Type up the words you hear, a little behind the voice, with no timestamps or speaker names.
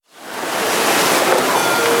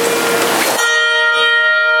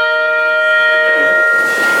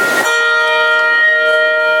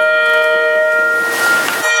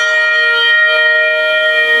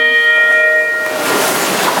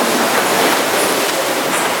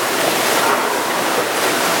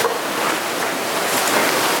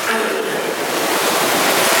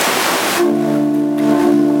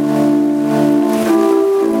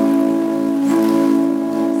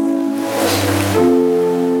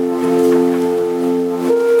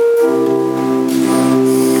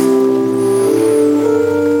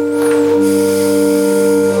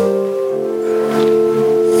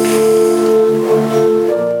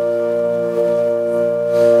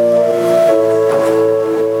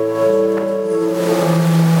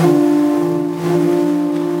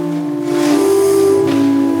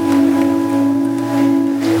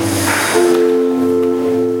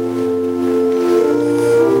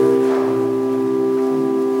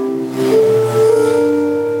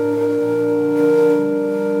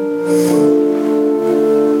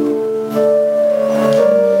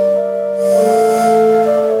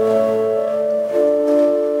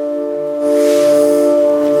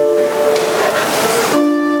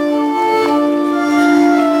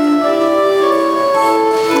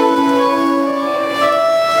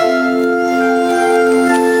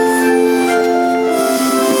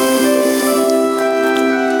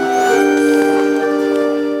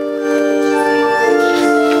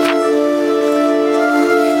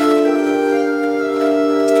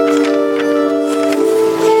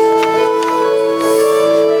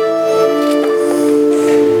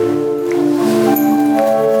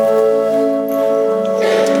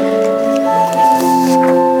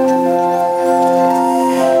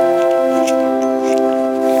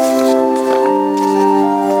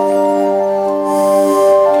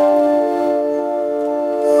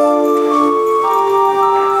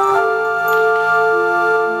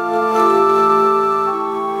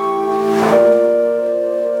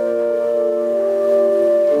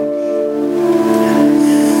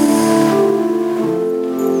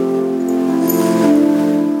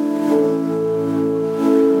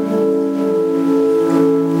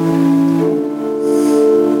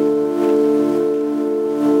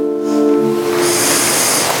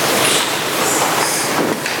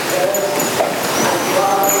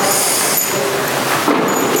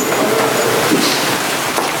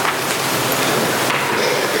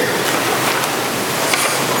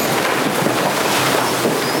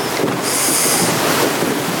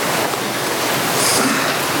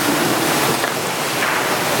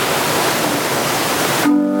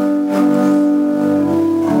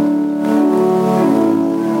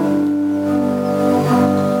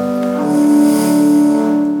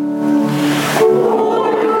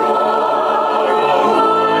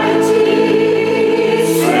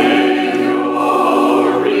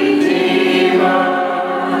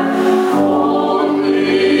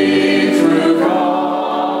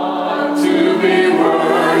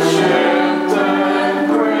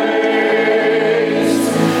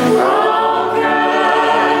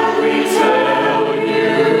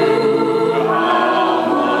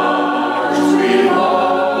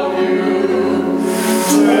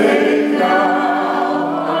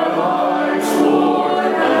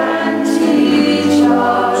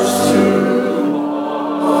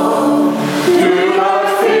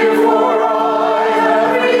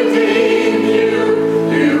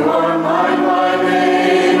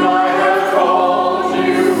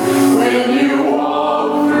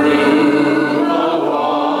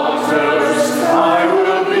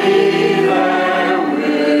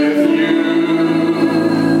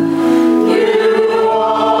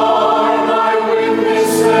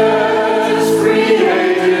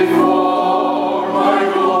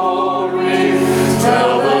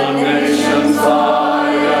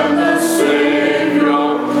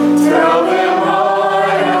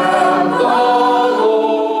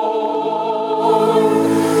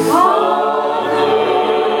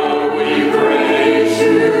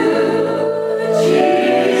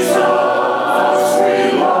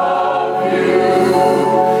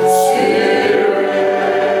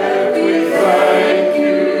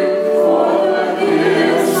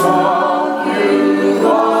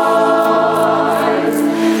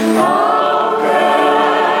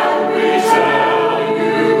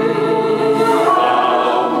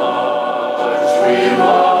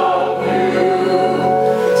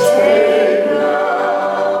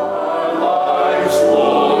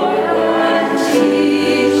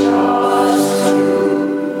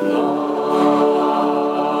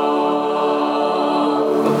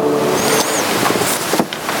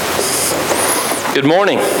Good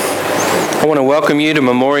morning. I want to welcome you to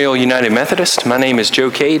Memorial United Methodist. My name is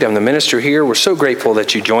Joe Cade. I'm the minister here. We're so grateful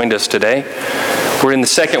that you joined us today. We're in the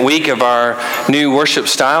second week of our new worship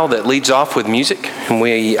style that leads off with music, and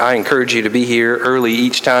I encourage you to be here early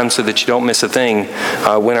each time so that you don't miss a thing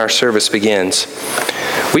when our service begins.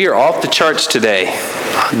 We are off the charts today,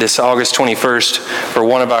 this August 21st, for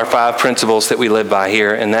one of our 5 principles that we live by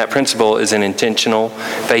here, and that principle is an intentional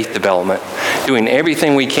faith development, doing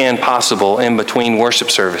everything we can possible in between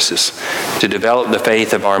worship services to develop the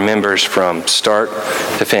faith of our members from start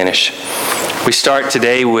to finish. We start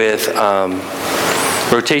today with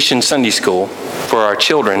Rotation Sunday School for our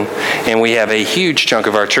children, and we have a huge chunk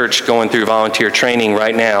of our church going through volunteer training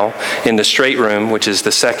right now in the Straight Room, which is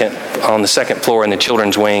on the second floor in the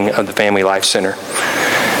children's wing of the Family Life Center.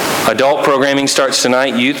 Adult programming starts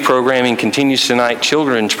tonight, youth programming continues tonight,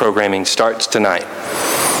 children's programming starts tonight.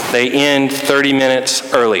 They end 30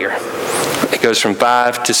 minutes earlier. It goes from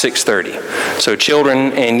 5 to 6:30. So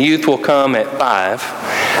children and youth will come at 5.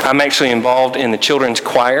 I'm actually involved in the children's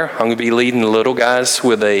choir. I'm going to be leading the little guys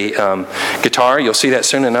with a guitar. You'll see that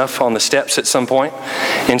soon enough on the steps at some point.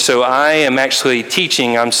 And so I am actually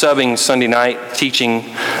teaching. I'm subbing Sunday night,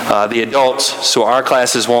 teaching the adults, so our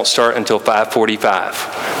classes won't start until 5:45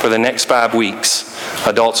 for the next 5 weeks.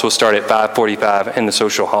 Adults will start at 5:45 in the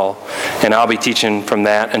social hall, and I'll be teaching from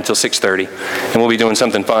that until 6:30, and we'll be doing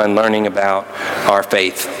something fun, learning about our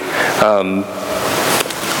faith.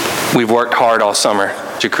 We've worked hard all summer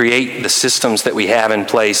to create the systems that we have in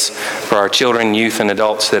place for our children, youth, and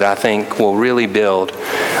adults that I think will really build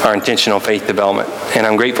our intentional faith development. And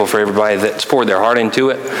I'm grateful for everybody that's poured their heart into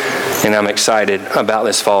it, and I'm excited about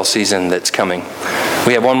this fall season that's coming.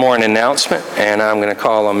 We have one more announcement, and I'm going to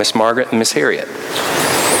call on Miss Margaret and Miss Harriet.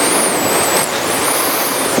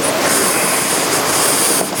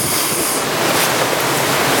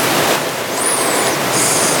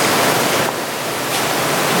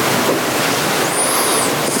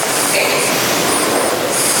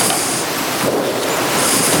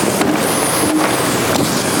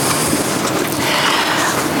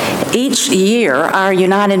 Each year, our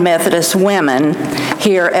United Methodist women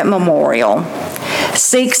here at Memorial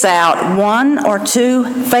seeks out 1 or 2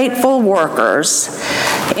 faithful workers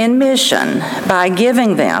in mission by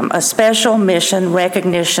giving them a special mission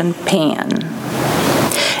recognition pin.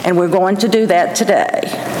 And we're going to do that today.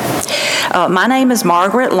 My name is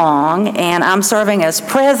Margaret Long, and I'm serving as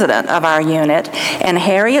president of our unit, and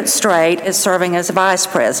Harriet Strait is serving as vice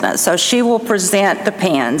president. So she will present the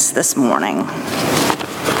pins this morning.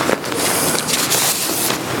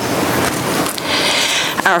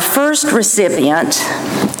 Our first recipient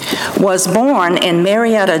was born in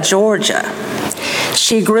Marietta, Georgia.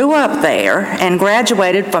 She grew up there and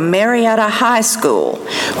graduated from Marietta High School,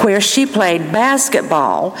 where she played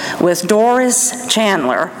basketball with Doris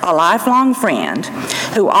Chandler, a lifelong friend,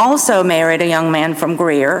 who also married a young man from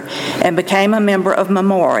Greer and became a member of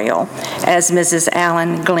Memorial as Mrs.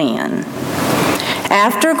 Alan Glenn.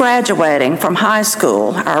 After graduating from high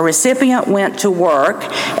school, our recipient went to work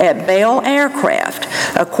at Bell Aircraft,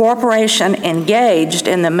 a corporation engaged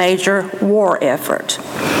in the major war effort.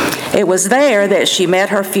 It was there that she met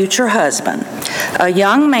her future husband, a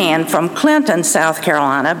young man from Clinton, South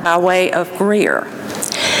Carolina, by way of Greer.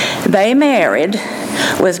 They married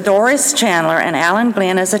with Doris Chandler and Alan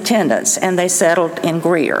Glenn as attendants, and they settled in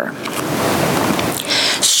Greer.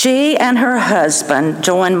 She and her husband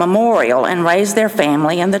joined Memorial and raised their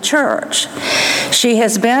family in the church. She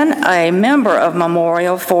has been a member of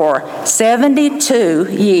Memorial for 72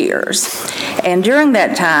 years, and during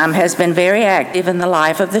that time has been very active in the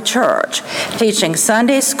life of the church, teaching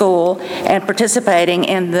Sunday school and participating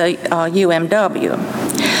in the UMW.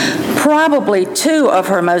 Probably 2 of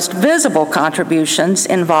her most visible contributions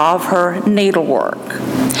involve her needlework.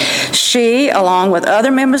 She, along with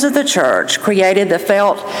other members of the church, created the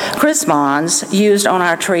felt Chrismons used on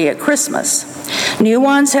our tree at Christmas. New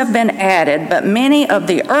ones have been added, but many of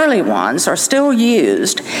the early ones are still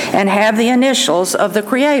used and have the initials of the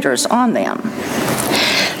creators on them.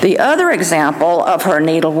 The other example of her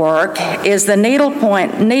needlework is the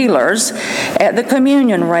needlepoint kneelers at the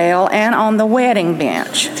communion rail and on the wedding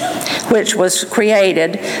bench, which was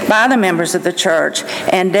created by the members of the church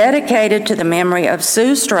and dedicated to the memory of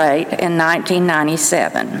Sue Strait in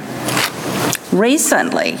 1997.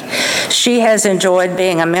 Recently, she has enjoyed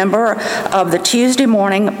being a member of the Tuesday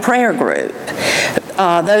morning prayer group.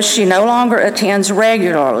 Though she no longer attends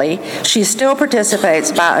regularly, she still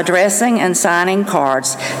participates by addressing and signing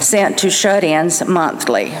cards sent to shut-ins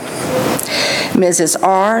monthly. Mrs.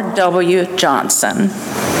 R.W. Johnson.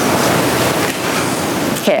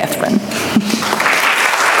 Catherine.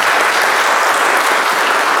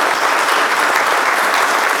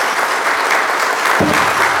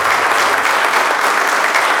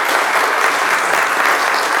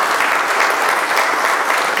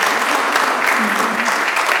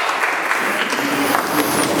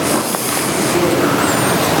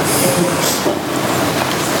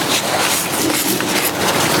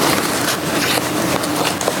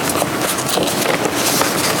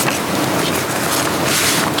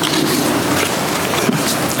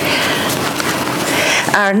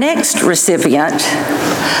 Our next recipient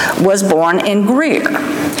was born in Greer.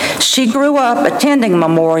 She grew up attending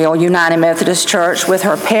Memorial United Methodist Church with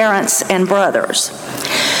her parents and brothers.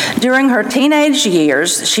 During her teenage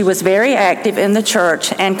years, she was very active in the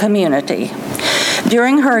church and community.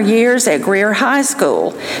 During her years at Greer High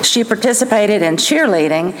School, she participated in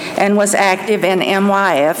cheerleading and was active in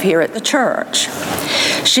MYF here at the church.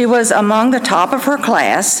 She was among the top of her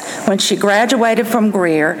class when she graduated from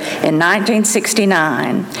Greer in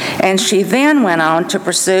 1969, and she then went on to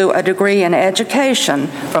pursue a degree in education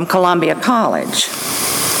from Columbia College.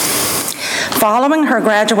 Following her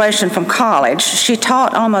graduation from college, she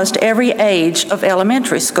taught almost every age of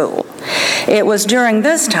elementary school. It was during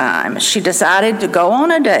this time she decided to go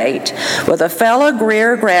on a date with a fellow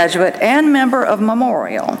Greer graduate and member of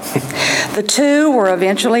Memorial. The two were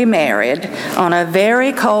eventually married on a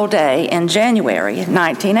very cold day in January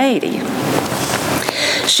 1980.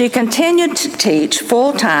 She continued to teach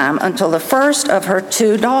full-time until the first of her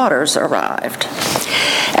two daughters arrived.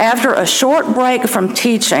 After a short break from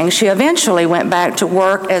teaching, she eventually went back to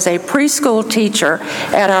work as a preschool teacher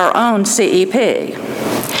at our own CEP.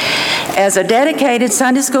 As a dedicated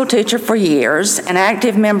Sunday school teacher for years, an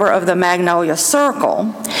active member of the Magnolia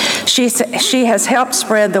Circle, she has helped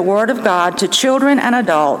spread the Word of God to children and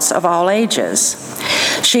adults of all ages.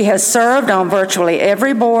 She has served on virtually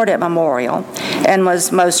every board at Memorial and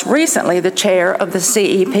was most recently the chair of the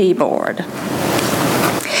CEP board.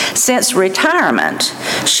 Since retirement,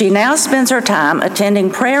 she now spends her time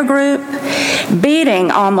attending prayer group,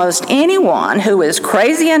 beating almost anyone who is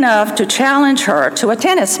crazy enough to challenge her to a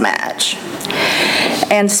tennis match,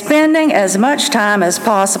 and spending as much time as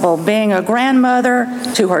possible being a grandmother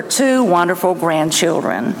to her two wonderful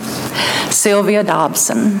grandchildren. Sylvia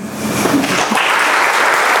Dobson.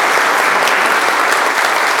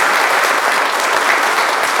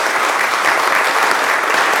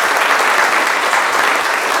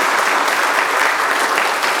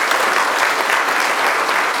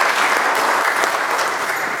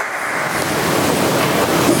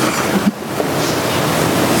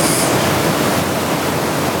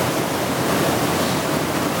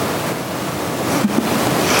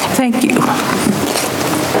 Thank you.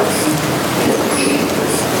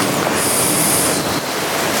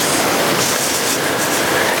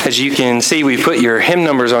 As you can see, we put your hymn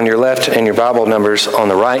numbers on your left and your Bible numbers on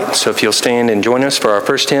the right. So if you'll stand and join us for our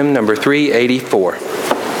first hymn, number 384.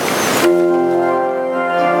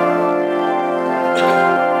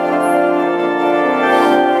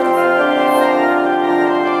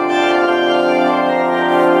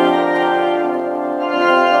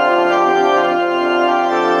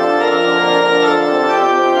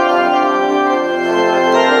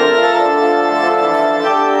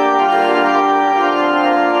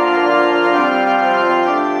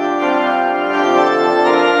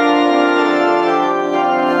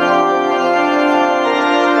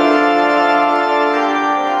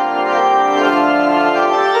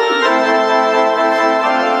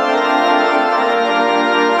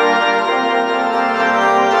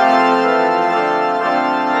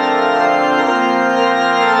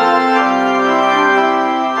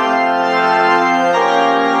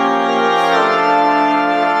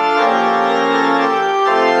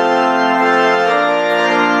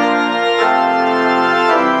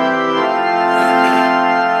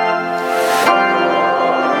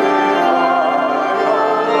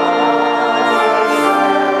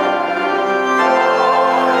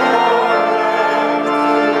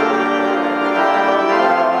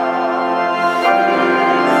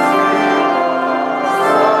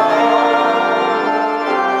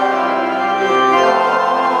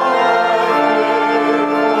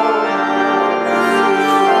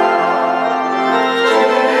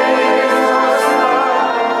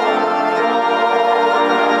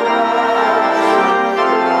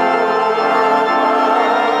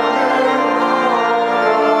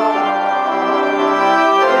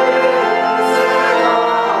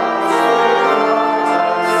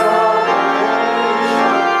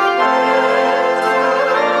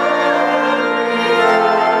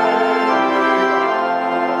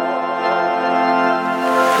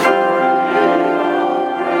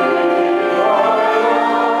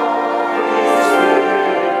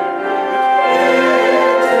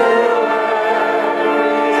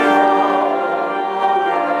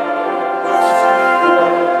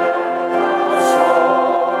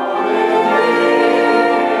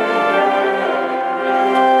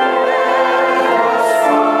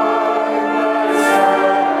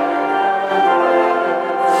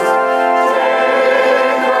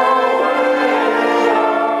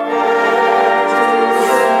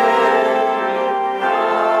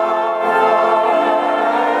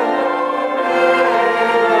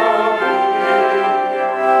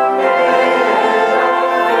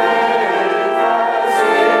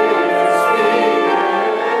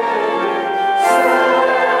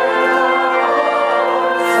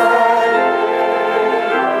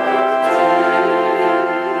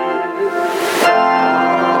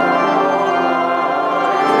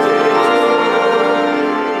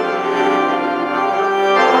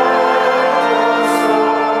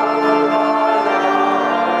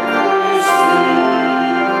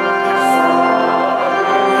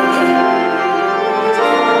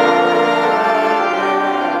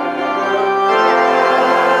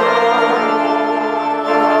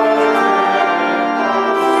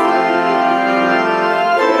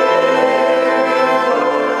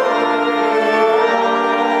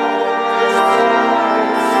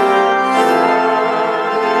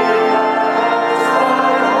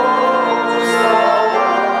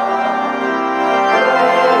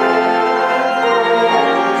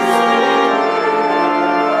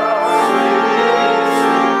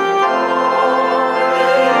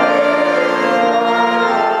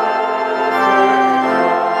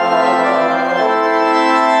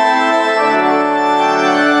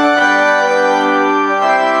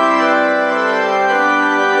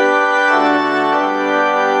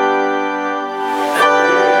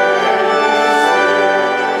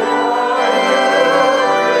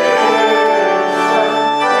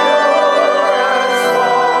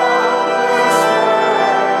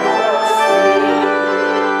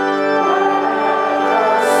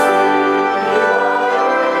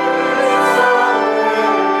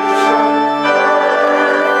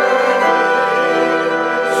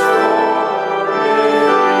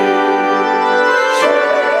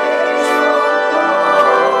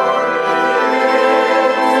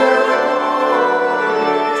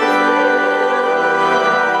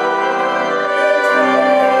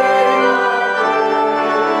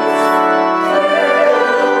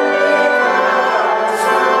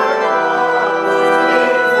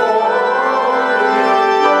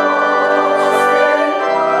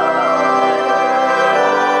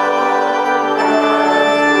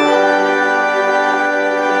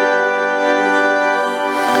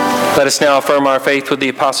 Let us now affirm our faith with the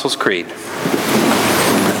Apostles' Creed.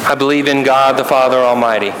 I believe in God, the Father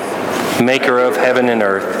Almighty, maker of heaven and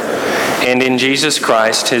earth, and in Jesus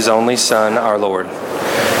Christ, his only Son, our Lord,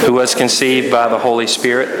 who was conceived by the Holy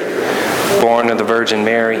Spirit, born of the Virgin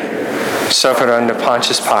Mary, suffered under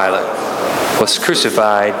Pontius Pilate, was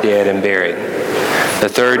crucified, dead, and buried. The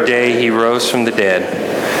third day he rose from the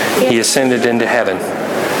dead. He ascended into heaven,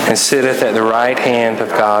 and sitteth at the right hand of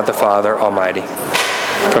God the Father Almighty.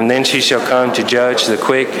 From thence he shall come to judge the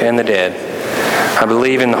quick and the dead. I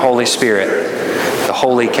believe in the Holy Spirit, the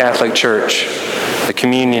Holy Catholic Church, the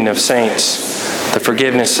communion of saints, the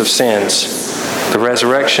forgiveness of sins, the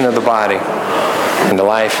resurrection of the body, and the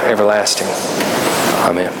life everlasting.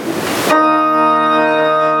 Amen.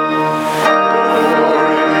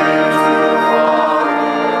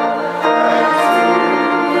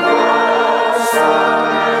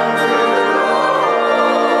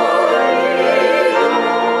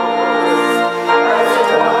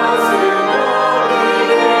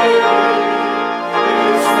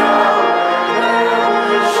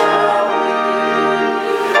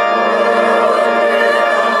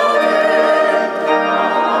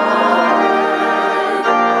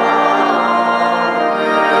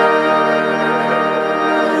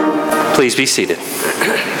 Please be seated.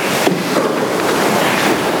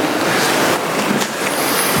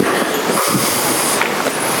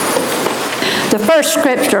 The first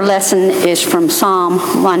scripture lesson is from Psalm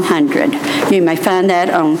 100. You may find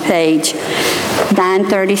that on page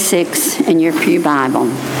 936 in your Pew Bible.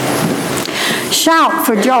 Shout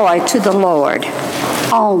for joy to the Lord,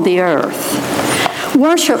 all the earth.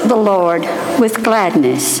 Worship the Lord with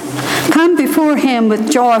gladness. Come before him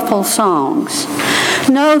with joyful songs.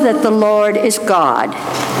 Know that the Lord is God.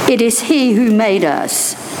 It is he who made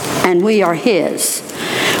us, and we are his.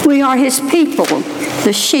 We are his people,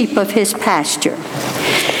 the sheep of his pasture.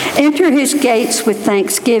 Enter his gates with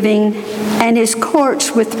thanksgiving and his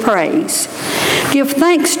courts with praise. Give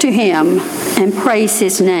thanks to him and praise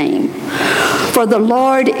his name. For the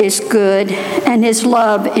Lord is good, and his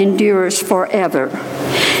love endures forever.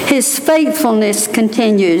 His faithfulness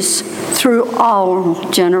continues through all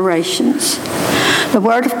generations. The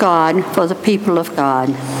word of God for the people of God.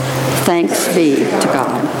 Thanks be to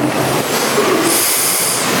God.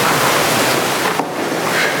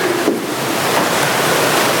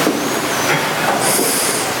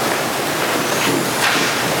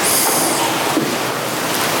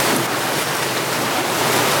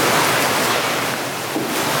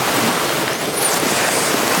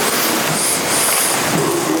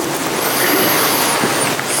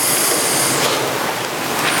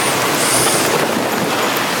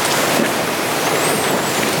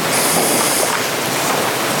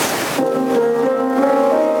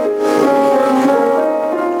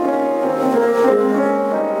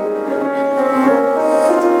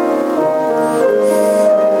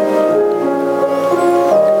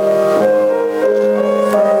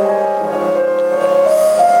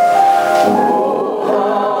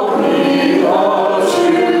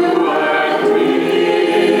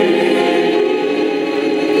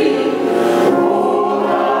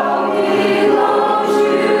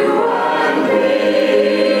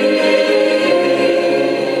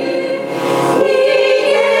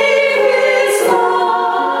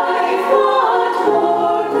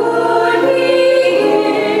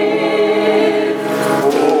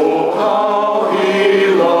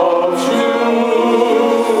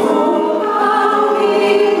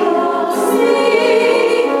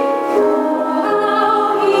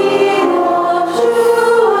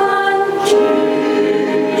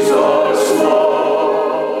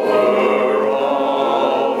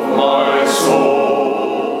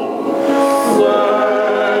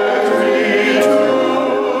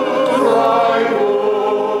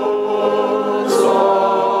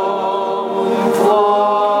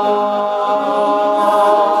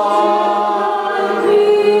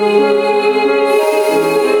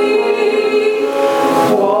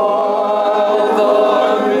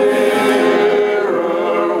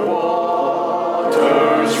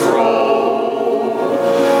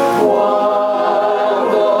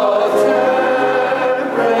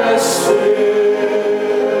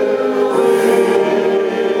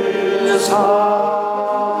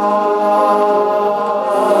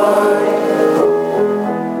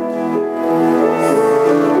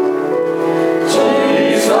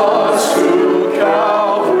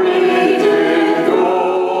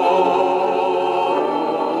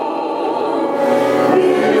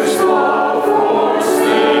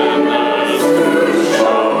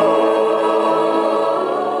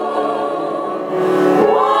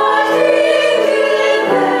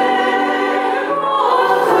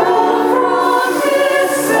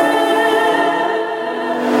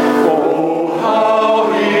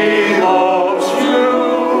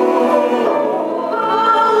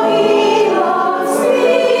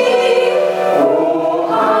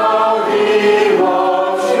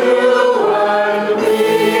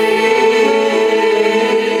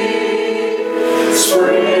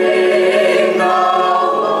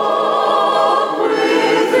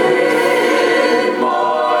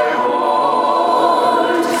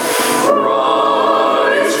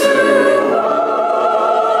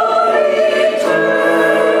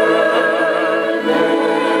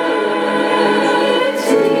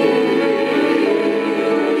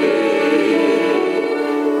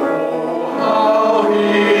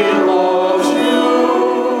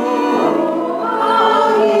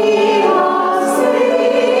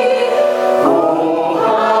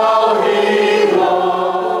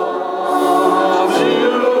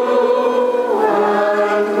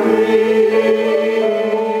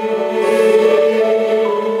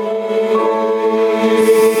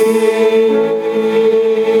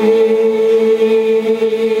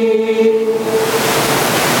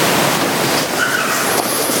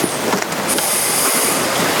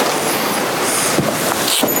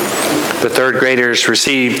 The third graders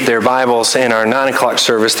received their Bibles in our 9 o'clock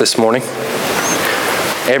service this morning.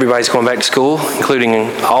 Everybody's going back to school, including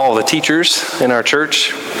all the teachers in our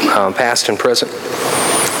church, past and present.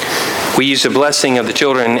 We used a blessing of the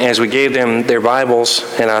children as we gave them their Bibles,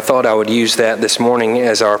 and I thought I would use that this morning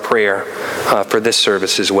as our prayer for this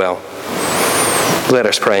service as well. Let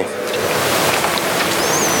us pray.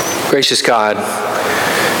 Gracious God,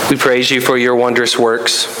 we praise you for your wondrous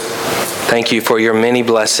works. Thank you for your many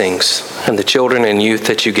blessings and the children and youth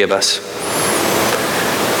that you give us.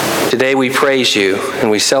 Today we praise you and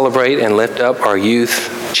we celebrate and lift up our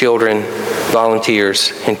youth, children,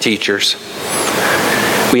 volunteers, and teachers.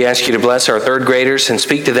 We ask you to bless our third graders and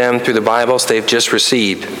speak to them through the Bibles they've just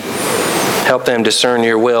received. Help them discern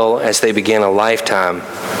your will as they begin a lifetime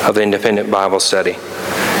of independent Bible study,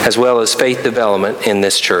 as well as faith development in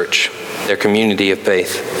this church, their community of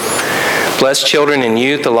faith. Bless children and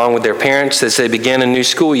youth along with their parents as they begin a new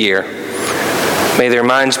school year. May their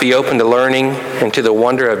minds be open to learning and to the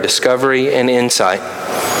wonder of discovery and insight.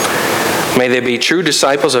 May they be true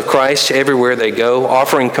disciples of Christ everywhere they go,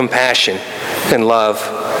 offering compassion and love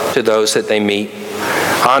to those that they meet,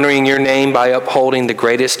 honoring your name by upholding the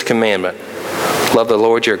greatest commandment. Love the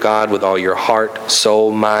Lord your God with all your heart,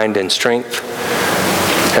 soul, mind, and strength,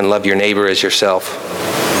 and love your neighbor as yourself.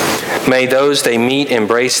 May those they meet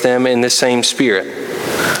embrace them in the same spirit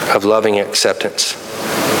of loving acceptance.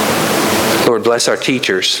 Lord, bless our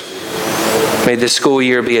teachers. May this school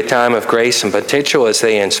year be a time of grace and potential as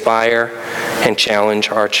they inspire and challenge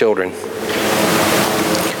our children.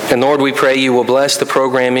 And Lord, we pray you will bless the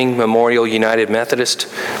programming Memorial United Methodist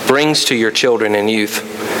brings to your children and youth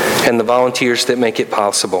and the volunteers that make it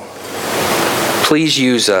possible. Please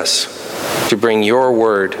use us to bring your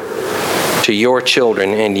word to your children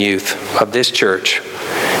and youth of this church,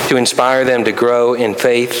 to inspire them to grow in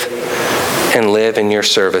faith and live in your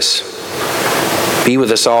service. Be with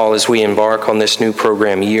us all as we embark on this new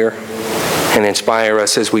program year, and inspire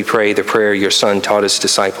us as we pray the prayer your Son taught his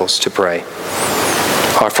disciples to pray.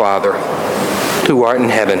 Our Father, who art in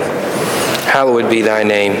heaven, hallowed be thy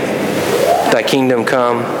name. Thy kingdom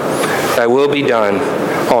come, thy will be done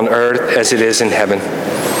on earth as it is in heaven.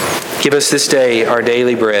 Give us this day our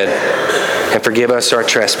daily bread, and forgive us our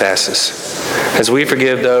trespasses, as we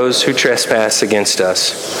forgive those who trespass against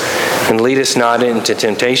us. And lead us not into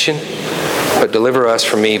temptation, but deliver us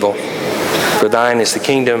from evil. For thine is the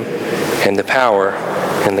kingdom, and the power,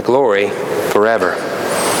 and the glory forever.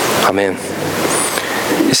 Amen.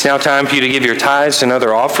 It's now time for you to give your tithes and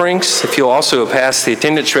other offerings. If you'll also pass the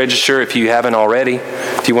attendance register if you haven't already.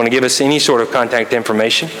 If you want to give us any sort of contact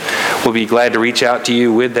information, we'll be glad to reach out to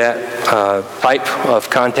you with that type of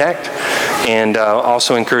contact. And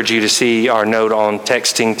also encourage you to see our note on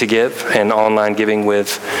texting to give and online giving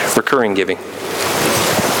with recurring giving.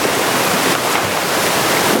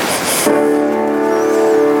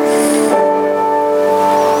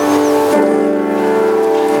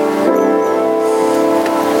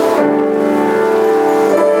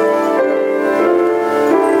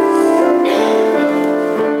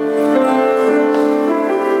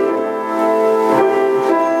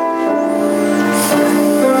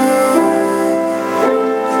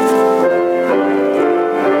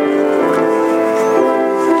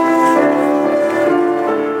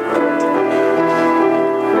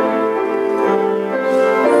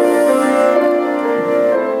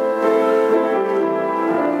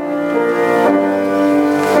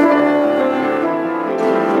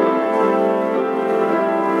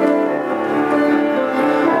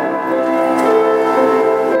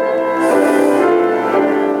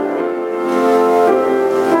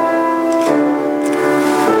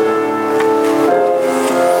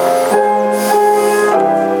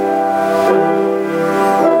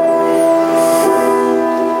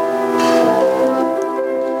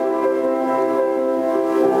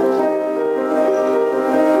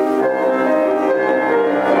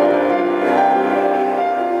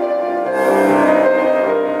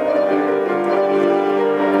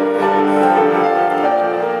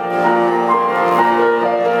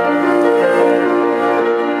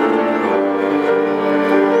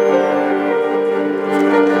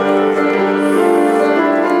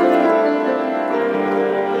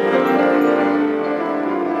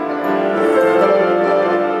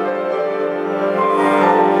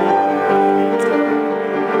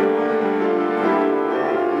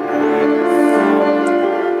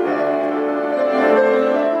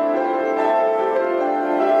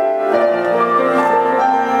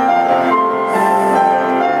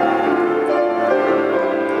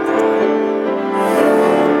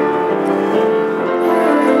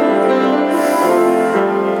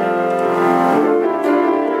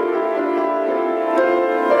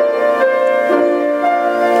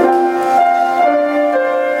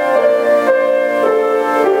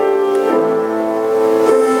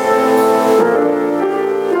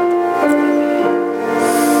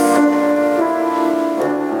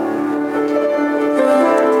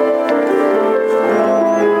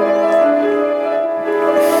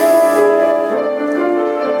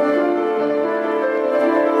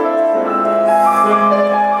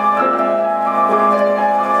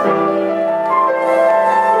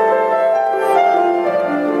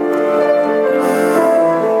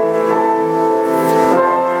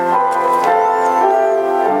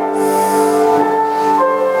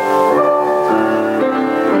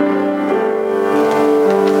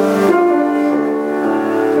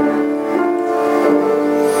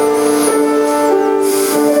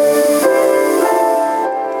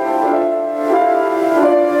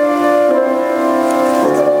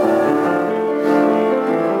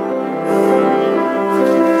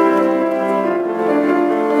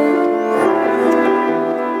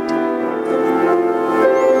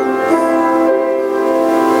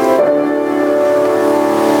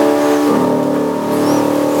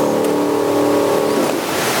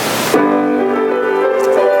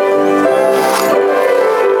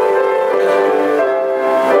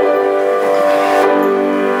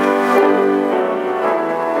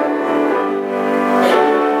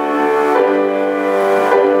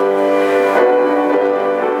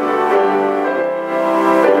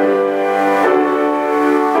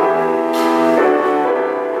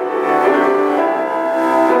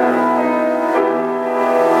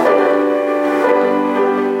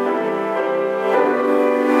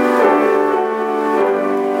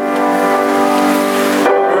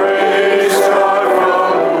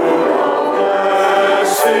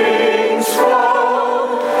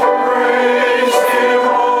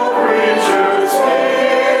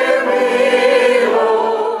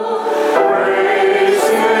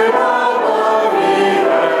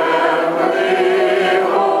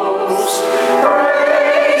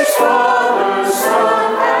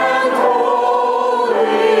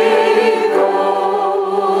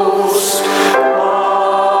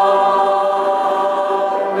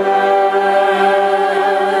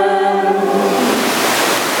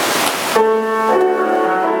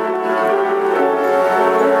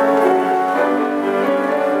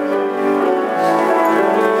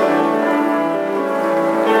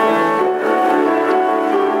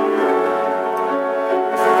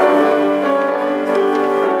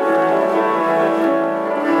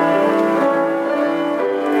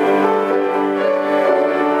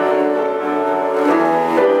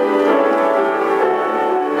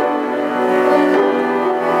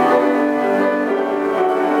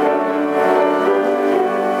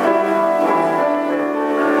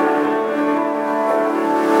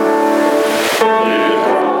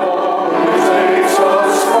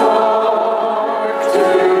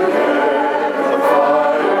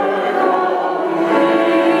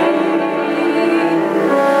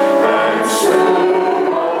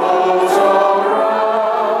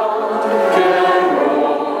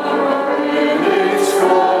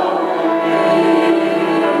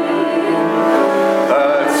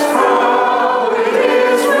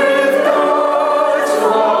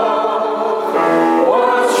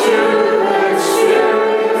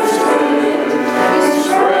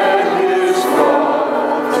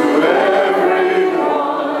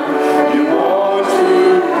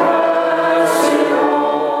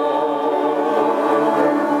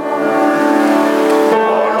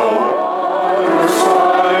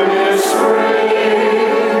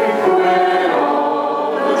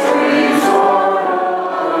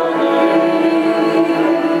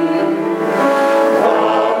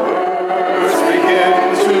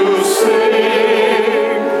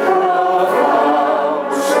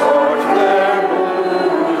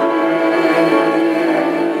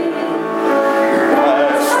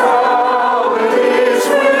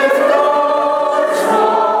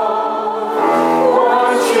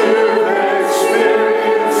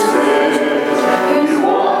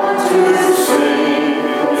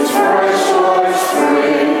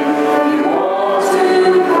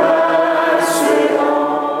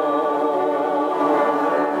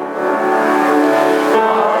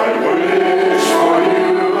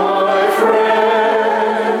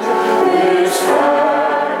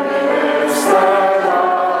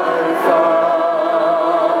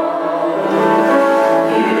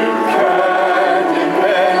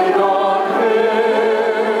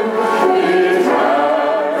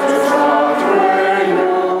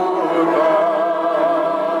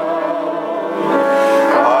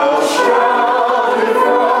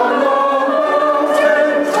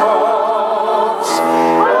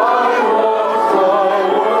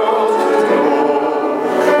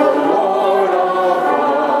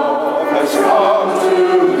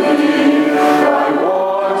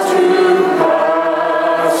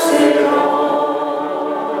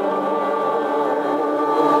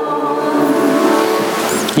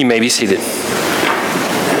 You may be seated.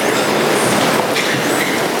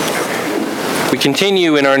 We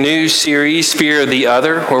continue in our new series, Fear of the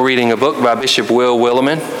Other. We're reading a book by Bishop Will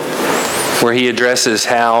Willimon, where he addresses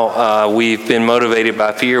how we've been motivated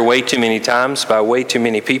by fear way too many times by way too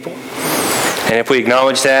many people. And if we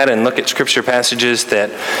acknowledge that and look at scripture passages that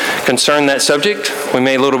concern that subject, we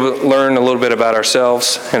may learn a little bit about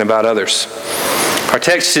ourselves and about others. Our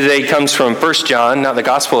text today comes from 1 John, not the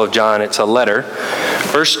Gospel of John, it's a letter.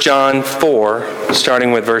 1 John 4,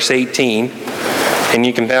 starting with verse 18. And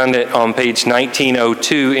you can find it on page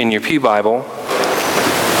 1902 in your Pew Bible,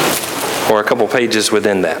 or a couple pages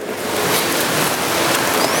within that.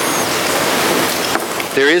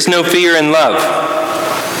 There is no fear in love,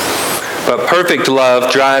 but perfect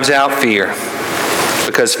love drives out fear,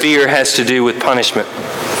 because fear has to do with punishment.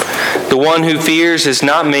 The one who fears is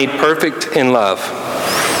not made perfect in love.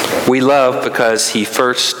 We love because he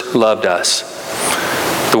first loved us.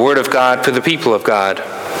 The word of God for the people of God.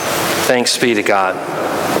 Thanks be to God.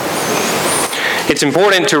 It's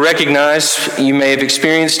important to recognize you may have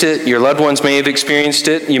experienced it, your loved ones may have experienced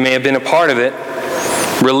it, you may have been a part of it.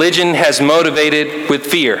 Religion has motivated with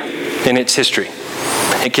fear in its history.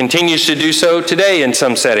 It continues to do so today in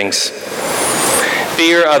some settings.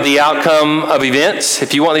 Fear of the outcome of events.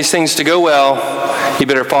 If you want these things to go well, you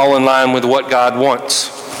better fall in line with what God wants.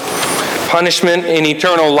 Punishment in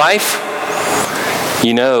eternal life.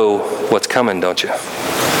 You know what's coming, don't you?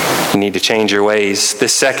 You need to change your ways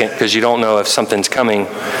this second because you don't know if something's coming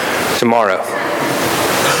tomorrow.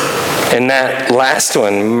 And that last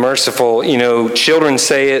one, merciful, children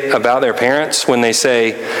say it about their parents when they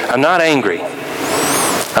say, I'm not angry.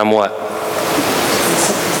 I'm what?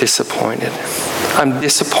 Disappointed. I'm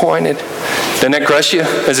disappointed. Doesn't that crush you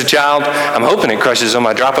as a child? I'm hoping it crushes them.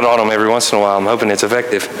 I drop it on them every once in a while. I'm hoping it's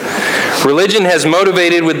effective. Religion has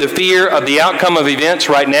motivated with the fear of the outcome of events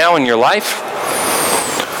right now in your life.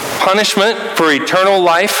 Punishment for eternal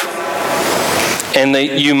life, and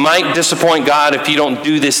that you might disappoint God if you don't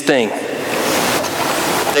do this thing.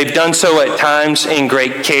 They've done so at times in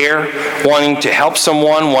great care, wanting to help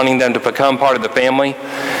someone, wanting them to become part of the family.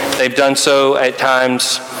 They've done so at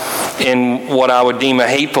times in what I would deem a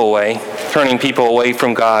hateful way, turning people away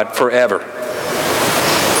from God forever.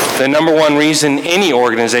 The number one reason any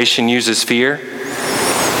organization uses fear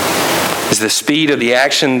is the speed of the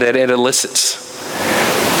action that it elicits.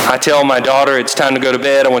 I tell my daughter, it's time to go to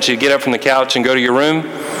bed. I want you to get up from the couch and go to your room.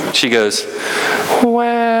 She goes,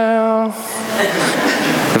 well.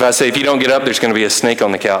 If I say, if you don't get up, there's going to be a snake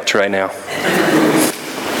on the couch right now.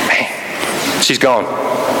 She's gone.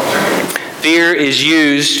 Fear is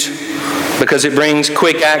used because it brings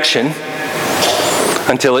quick action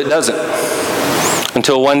until it doesn't.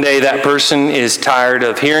 Until one day that person is tired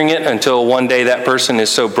of hearing it, until one day that person is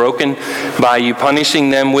so broken by you punishing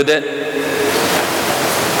them with it.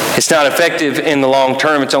 It's not effective in the long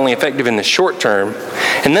term, it's only effective in the short term.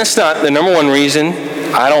 And that's not the number one reason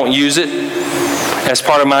I don't use it as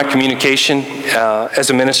part of my communication as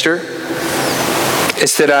a minister.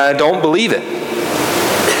 It's that I don't believe it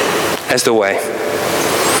as the way.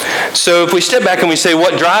 So if we step back and we say,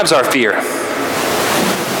 what drives our fear?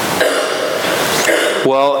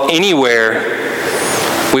 Well, anywhere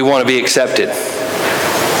we want to be accepted.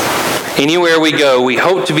 Anywhere we go, we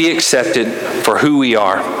hope to be accepted for who we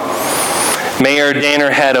are. Mayor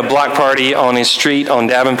Danner had a block party on his street on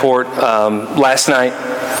Davenport last night,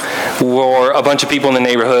 where a bunch of people in the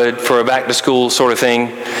neighborhood for a back-to-school sort of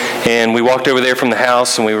thing. And we walked over there from the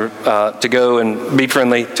house, and we were to go and be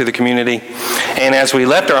friendly to the community. And as we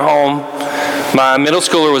left our home, my middle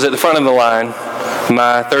schooler was at the front of the line.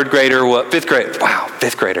 My fifth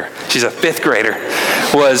grader. She's a fifth grader,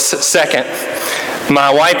 was second.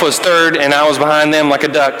 My wife was third, and I was behind them like a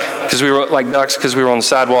duck, because we were like ducks because we were on the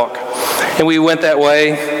sidewalk. And we went that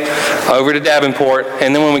way over to Davenport.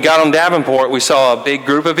 And then when we got on Davenport, we saw a big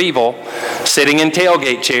group of people sitting in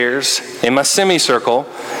tailgate chairs in my semicircle,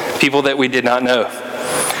 people that we did not know,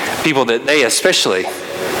 people that they especially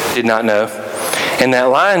did not know. And that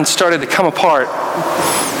line started to come apart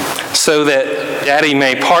so that Daddy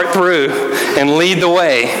may part through and lead the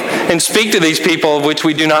way and speak to these people of which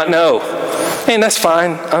we do not know. And that's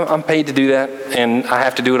fine. I'm paid to do that, and I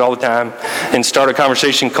have to do it all the time and start a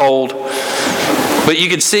conversation cold. But you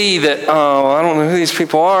could see that, I don't know who these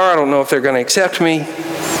people are. I don't know if they're going to accept me.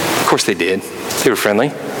 Of course they did. They were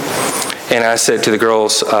friendly. And I said to the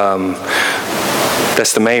girls,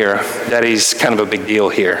 that's the mayor. Daddy's kind of a big deal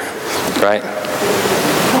here, right?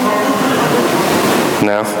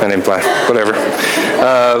 No, I didn't apply. Whatever.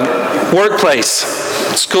 Workplace,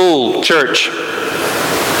 school, church.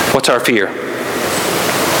 What's our fear?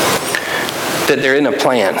 that there isn't a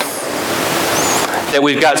plan, that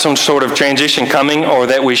we've got some sort of transition coming, or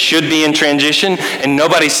that we should be in transition and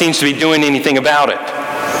nobody seems to be doing anything about it.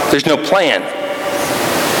 There's no plan.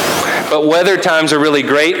 But whether times are really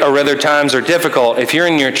great or whether times are difficult, if you're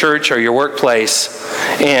in your church or your workplace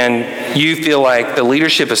and you feel like the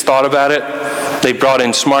leadership has thought about it, they've brought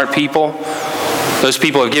in smart people, those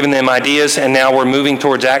people have given them ideas, and now we're moving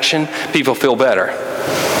towards action, people feel better.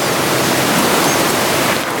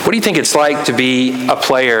 What do you think it's like to be a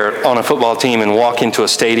player on a football team and walk into a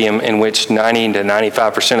stadium in which 90 to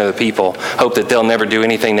 95% of the people hope that they'll never do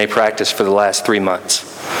anything they practiced for the last 3 months?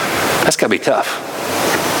 That's got to be tough.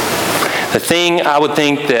 The thing I would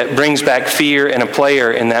think that brings back fear in a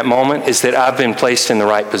player in that moment is that I've been placed in the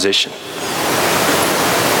right position.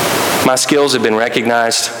 My skills have been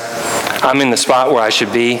recognized. I'm in the spot where I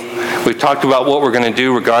should be. We've talked about what we're going to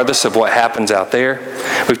do regardless of what happens out there.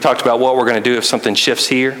 We've talked about what we're going to do if something shifts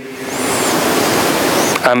here.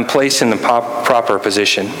 I'm placed in the proper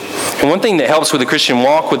position. And one thing that helps with the Christian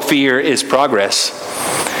walk with fear is progress.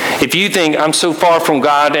 If you think, I'm so far from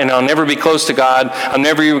God and I'll never be close to God, I'm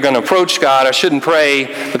never even going to approach God, I shouldn't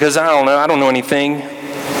pray because I don't know anything,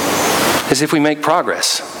 as if we make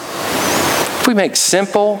progress. If we make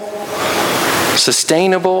simple,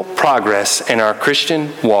 sustainable progress in our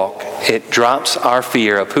Christian walk, it drops our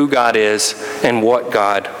fear of who God is and what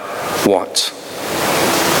God wants.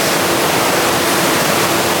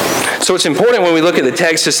 So it's important when we look at the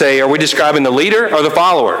text to say, are we describing the leader or the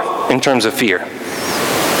follower in terms of fear?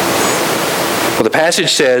 Well, the passage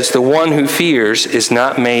says, the one who fears is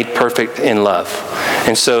not made perfect in love.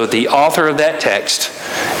 And so the author of that text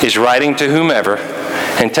is writing to whomever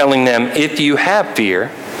and telling them, if you have fear,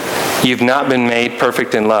 you've not been made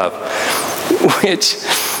perfect in love. Which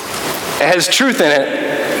has truth in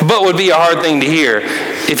it, but would be a hard thing to hear.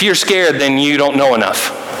 If you're scared, then you don't know enough.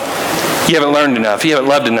 You haven't learned enough. You haven't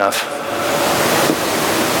loved enough.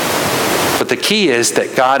 But the key is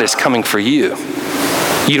that God is coming for you.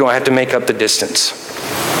 You don't have to make up the distance.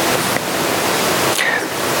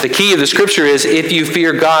 The key of the scripture is, if you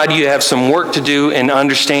fear God, you have some work to do in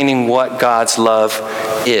understanding what God's love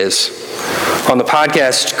is. On the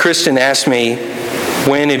podcast, Kristen asked me,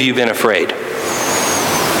 when have you been afraid?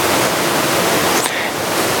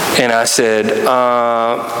 And I said,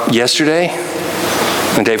 yesterday,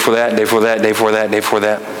 the day before that, day before that, day before that, day before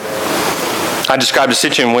that. I described a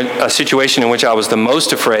situation in which I was the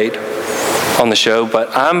most afraid on the show, but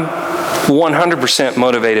I'm 100%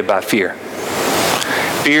 motivated by fear.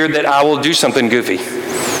 Fear that I will do something goofy.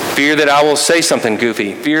 Fear that I will say something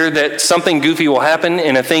goofy. Fear that something goofy will happen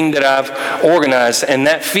in a thing that I've organized. And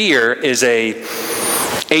that fear is a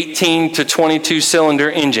 18 to 22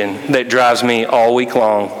 cylinder engine that drives me all week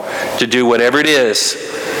long to do whatever it is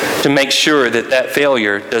to make sure that that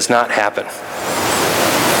failure does not happen.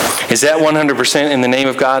 Is that 100% in the name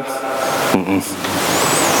of God?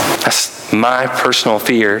 That's my personal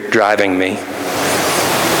fear driving me.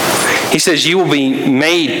 He says, you will be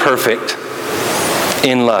made perfect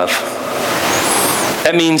in love.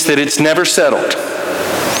 That means that it's never settled.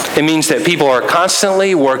 It means that people are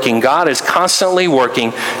constantly working, God is constantly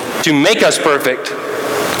working to make us perfect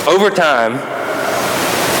over time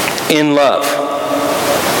in love.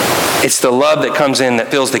 It's the love that comes in that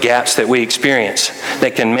fills the gaps that we experience,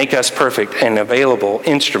 that can make us perfect and available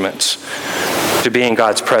instruments to be in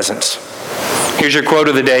God's presence. Here's your quote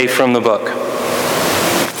of the day from the book.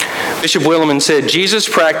 Bishop Willimon said, Jesus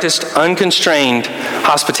practiced unconstrained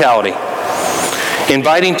hospitality,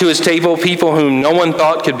 inviting to his table people whom no one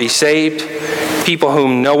thought could be saved, people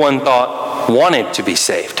whom no one thought wanted to be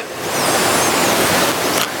saved.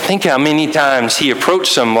 Think how many times he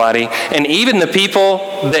approached somebody, and even the people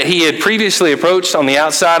that he had previously approached on the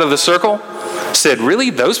outside of the circle said, really,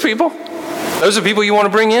 those people? Those are people you want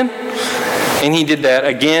to bring in? And he did that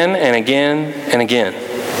again and again and again.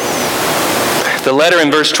 The letter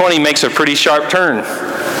in verse 20 makes a pretty sharp turn.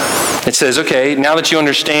 It says, okay, now that you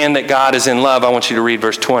understand that God is in love, I want you to read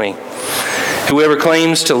verse 20. Whoever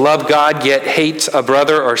claims to love God yet hates a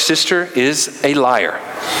brother or sister is a liar.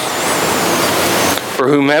 For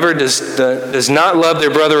whomever does not love their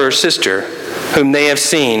brother or sister whom they have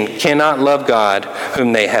seen cannot love God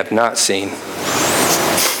whom they have not seen.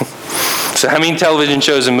 So how many television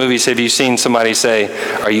shows and movies have you seen somebody say,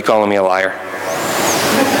 are you calling me a liar?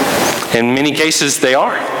 In many cases, they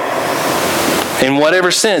are. In whatever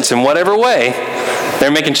sense, in whatever way,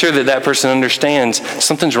 they're making sure that that person understands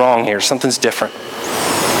something's wrong here, something's different.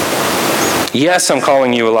 Yes, I'm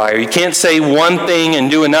calling you a liar. You can't say one thing and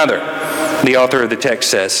do another, the author of the text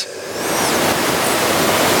says.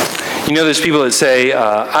 You know, there's people that say,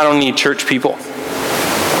 I don't need church people.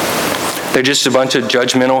 They're just a bunch of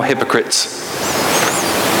judgmental hypocrites.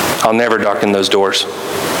 I'll never darken those doors.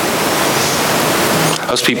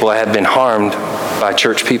 Those people have been harmed by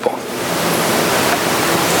church people.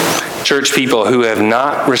 Church people who have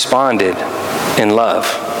not responded in love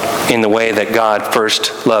in the way that God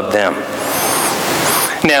first loved them.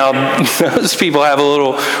 Now, those people have a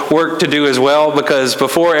little work to do as well, because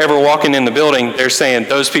before ever walking in the building, they're saying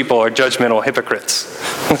those people are judgmental hypocrites.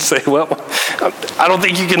 I say, well, I don't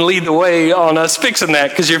think you can lead the way on us fixing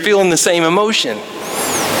that, because you're feeling the same emotion.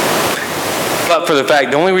 But for the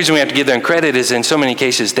fact, the only reason we have to give them credit is in so many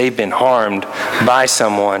cases they've been harmed by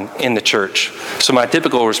someone in the church. So my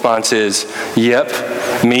typical response is, yep,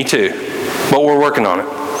 me too. But we're working on it.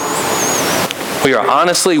 We are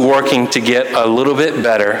honestly working to get a little bit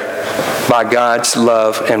better by God's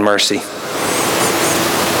love and mercy.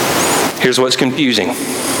 Here's what's confusing.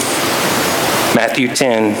 Matthew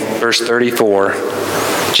 10, verse 34,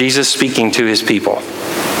 Jesus speaking to his people.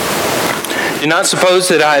 Do not suppose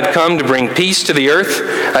that I have come to bring peace to the earth.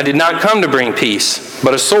 I did not come to bring peace,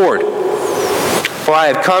 but a sword. For I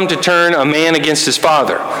have come to turn a man against his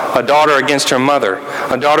father, a daughter against her mother,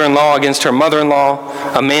 a daughter-in-law against her mother-in-law.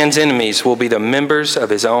 A man's enemies will be the members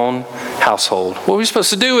of his own household. What are we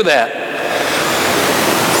supposed to do with that?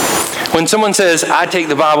 When someone says, I take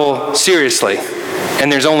the Bible seriously,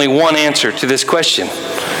 and there's only one answer to this question,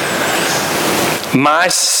 my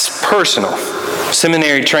personal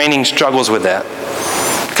seminary training struggles with that,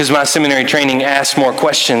 because my seminary training asked more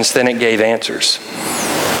questions than it gave answers.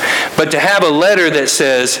 But to have a letter that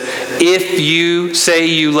says, if you say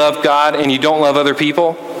you love God and you don't love other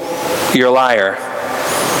people, you're a liar.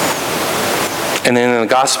 And then in the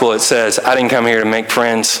gospel it says, I didn't come here to make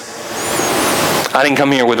friends. I didn't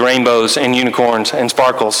come here with rainbows and unicorns and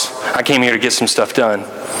sparkles. I came here to get some stuff done.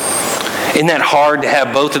 Isn't that hard to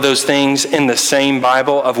have both of those things in the same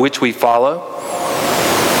Bible of which we follow?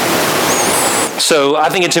 So I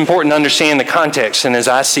think it's important to understand the context, and as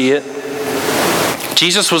I see it,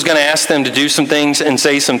 Jesus was going to ask them to do some things and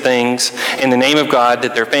say some things in the name of God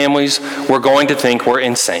that their families were going to think were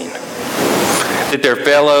insane, that their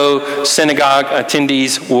fellow synagogue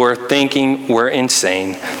attendees were thinking were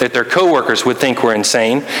insane, that their coworkers would think were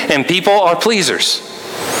insane, and people are pleasers.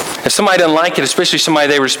 If somebody doesn't like it, especially somebody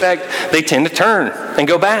they respect, they tend to turn and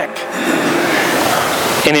go back.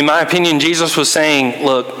 And in my opinion, Jesus was saying,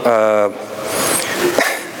 look,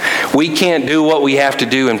 we can't do what we have to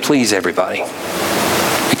do and please everybody.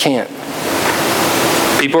 We can't.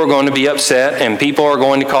 People are going to be upset, and people are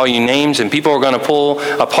going to call you names, and people are going to pull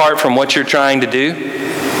apart from what you're trying to do.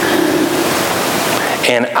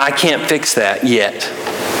 And I can't fix that yet.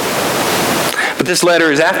 But this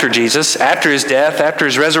letter is after Jesus, after his death, after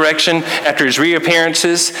his resurrection, after his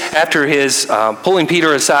reappearances, after his pulling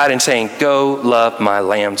Peter aside and saying, go love my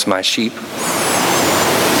lambs, my sheep.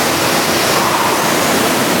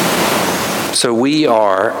 So we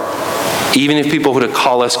are, even if people would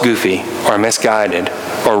call us goofy or misguided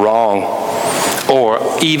or wrong or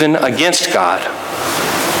even against God,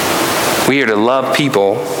 we are to love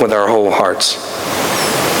people with our whole hearts.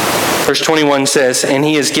 Verse 21 says, and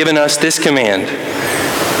he has given us this command: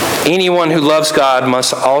 anyone who loves God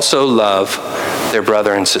must also love their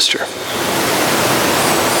brother and sister.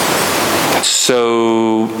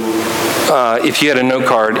 So if you had a note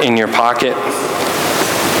card in your pocket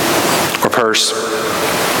or purse,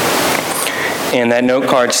 and that note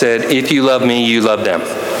card said, if you love me, you love them.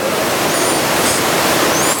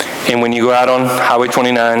 And when you go out on Highway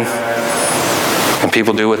 29, and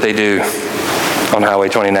people do what they do on Highway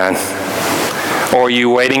 29, or you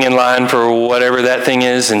waiting in line for whatever that thing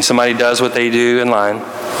is, and somebody does what they do in line,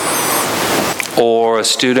 or a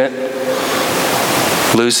student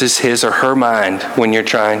loses his or her mind when you're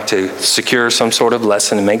trying to secure some sort of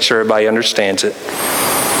lesson and make sure everybody understands it,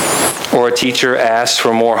 or a teacher asks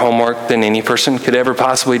for more homework than any person could ever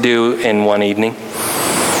possibly do in one evening,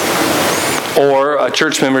 or a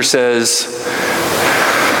church member says,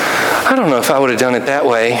 I don't know if I would have done it that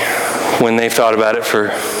way, when they've thought about it for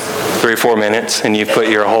 3 or 4 minutes and you've put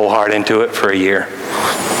your whole heart into it for a year.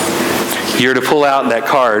 You're to pull out that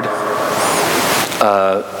card.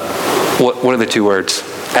 What are the 2 words?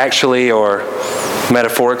 Actually or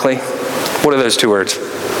metaphorically? What are those 2 words?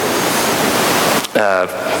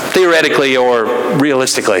 Theoretically or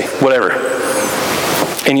realistically, whatever.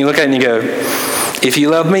 And you look at it and you go, if you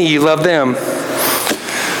love me, you love them.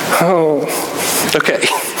 Oh, okay.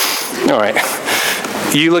 All right.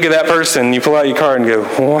 You look at that person, you pull out your card and go,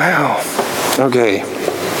 wow, okay.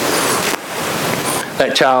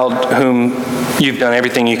 That child whom you've done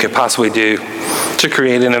everything you could possibly do to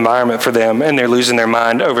create an environment for them, and they're losing their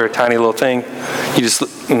mind over a tiny little thing, you just,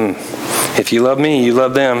 If you love me, you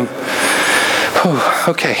love them. Whew,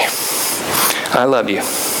 okay. I love you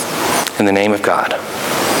in the name of God.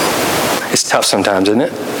 It's tough sometimes, isn't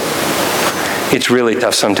it? It's really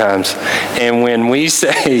tough sometimes. And when we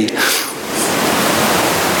say,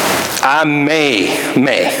 I may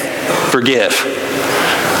forgive,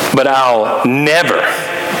 but I'll never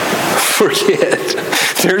forget.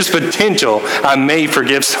 There's potential I may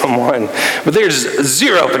forgive someone, but there's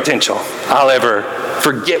zero potential I'll ever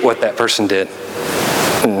forget what that person did.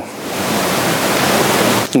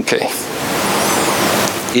 Okay.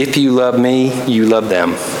 If you love me, you love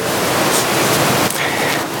them.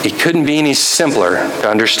 It couldn't be any simpler to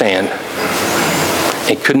understand.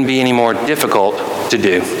 It couldn't be any more difficult to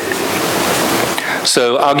do.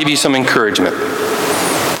 So I'll give you some encouragement.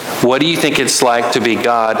 What do you think it's like to be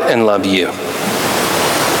God and love you?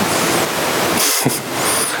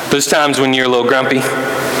 Those times when you're a little grumpy,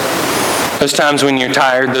 those times when you're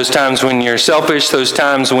tired, those times when you're selfish, those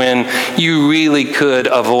times when you really could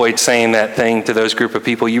avoid saying that thing to those group of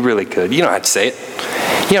people, you really could. You don't have to say it.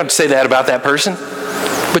 You don't have to say that about that person,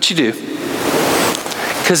 but you do.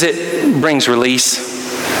 Because it brings release.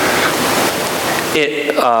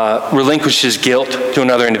 It relinquishes guilt to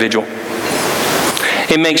another individual.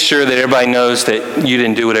 It makes sure that everybody knows that you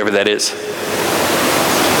didn't do whatever that is.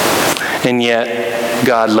 And yet,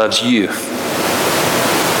 God loves you.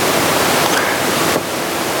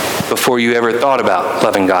 Before you ever thought about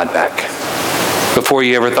loving God back. Before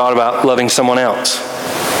you ever thought about loving someone else.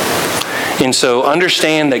 And so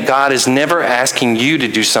understand that God is never asking you to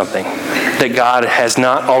do something that God has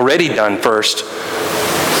not already done first,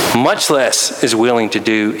 much less is willing to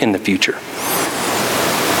do in the future.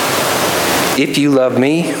 If you love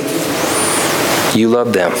me, you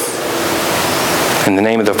love them. In the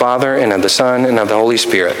name of the Father, and of the Son, and of the Holy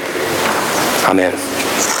Spirit. Amen.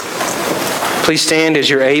 Please stand as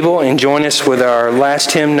you're able and join us with our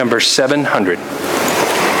last hymn, number 700.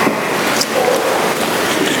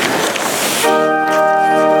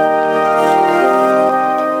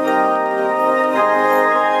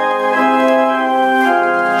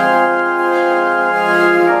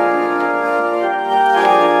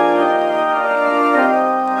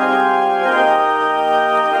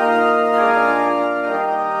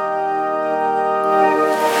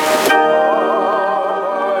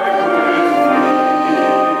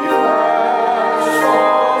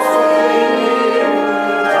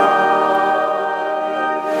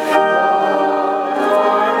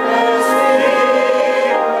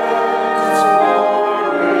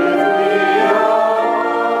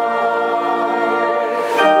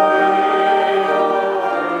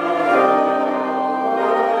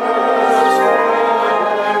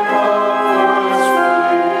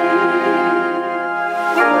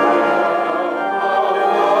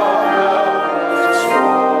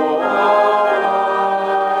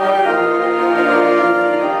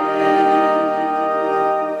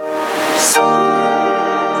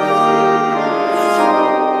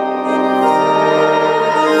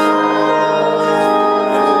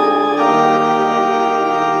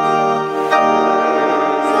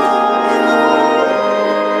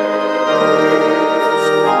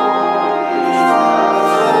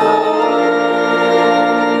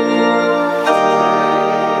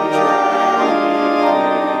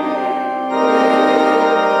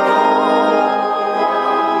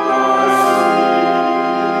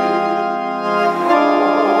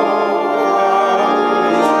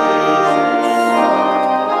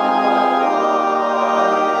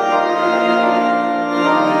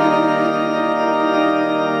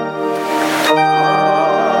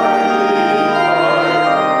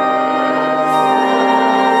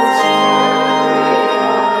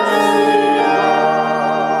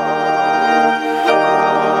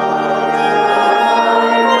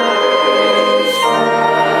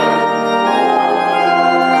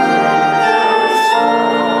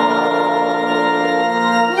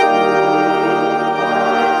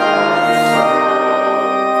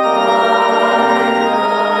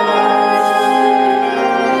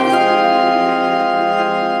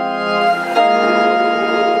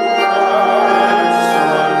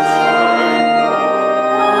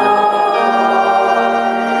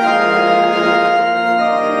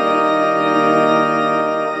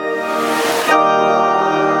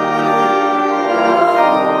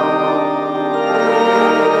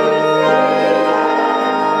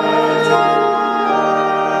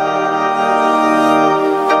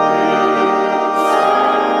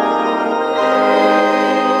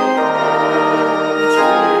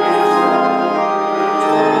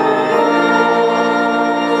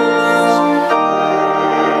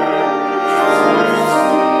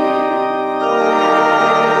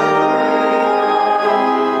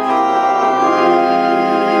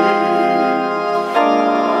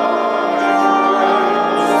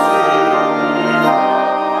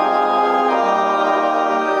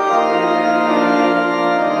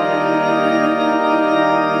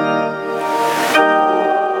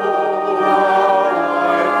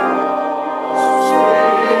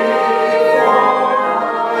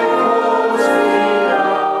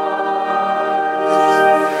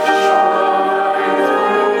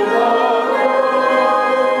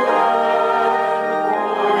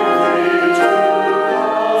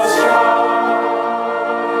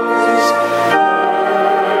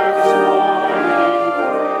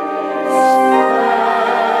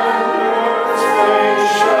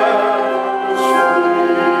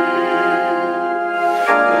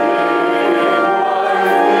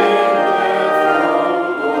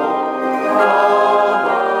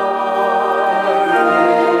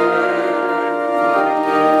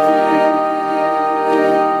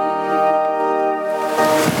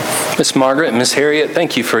 Miss Margaret and Miss Harriet,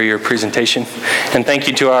 thank you for your presentation. And thank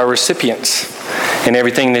you to our recipients and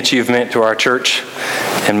everything that you've meant to our church.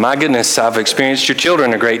 And my goodness, I've experienced your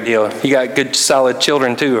children a great deal. You got good, solid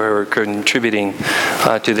children, too, who are contributing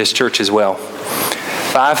to this church as well.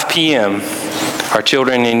 5 p.m., our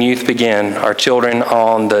children and youth begin. Our children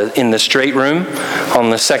in the straight room on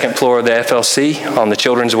the second floor of the FLC on the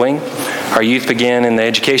children's wing. Our youth begin in the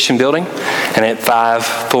education building. And at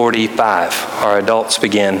 5:45, our adults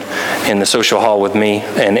begin in the social hall with me,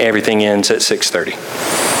 and everything ends at 6:30.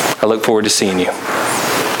 I look forward to seeing you.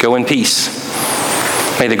 Go in peace.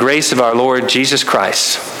 May the grace of our Lord Jesus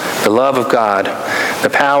Christ, the love of God, the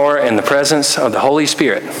power and the presence of the Holy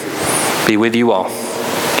Spirit be with you all.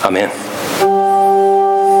 Amen.